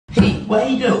What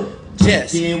he do?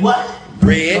 Just Did what?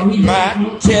 read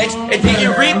my text and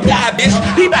didn't reply,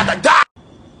 bitch. He about to die.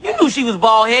 You knew she was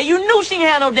bald head. You knew she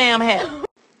had no damn hair.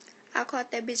 I called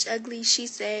that bitch ugly. She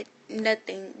said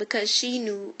nothing because she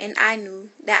knew and I knew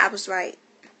that I was right.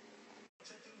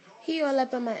 He all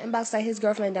up in my inbox like his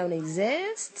girlfriend don't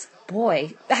exist?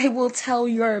 Boy, I will tell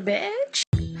your bitch.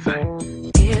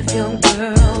 If your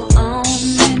girl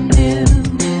only knew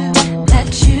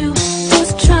that you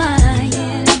was trying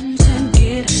to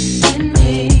get in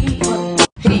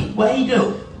me. What he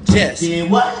do? Just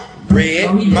Did what?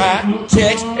 read my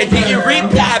text and didn't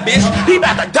reply, bitch. He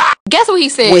about to die. Guess what he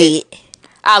said? Wait.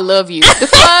 I love you. The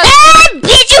fuck?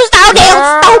 Bitch, you so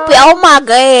damn stupid. Oh my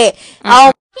god.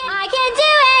 Oh. I can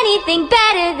do anything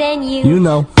better than you. You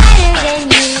know. Better than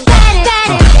you.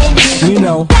 Better than you. You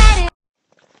know.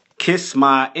 Kiss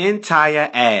my entire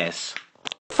ass.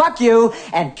 Fuck you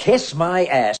and kiss my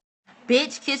ass.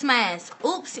 Bitch, kiss my ass.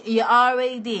 Oops, you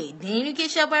already did. Didn't you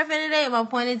kiss your boyfriend today? My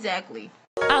point exactly.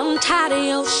 I'm tired of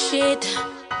your shit.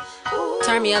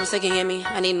 Turn me up so you can hear me.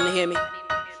 I need him to hear me.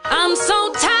 I'm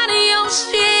so tired of your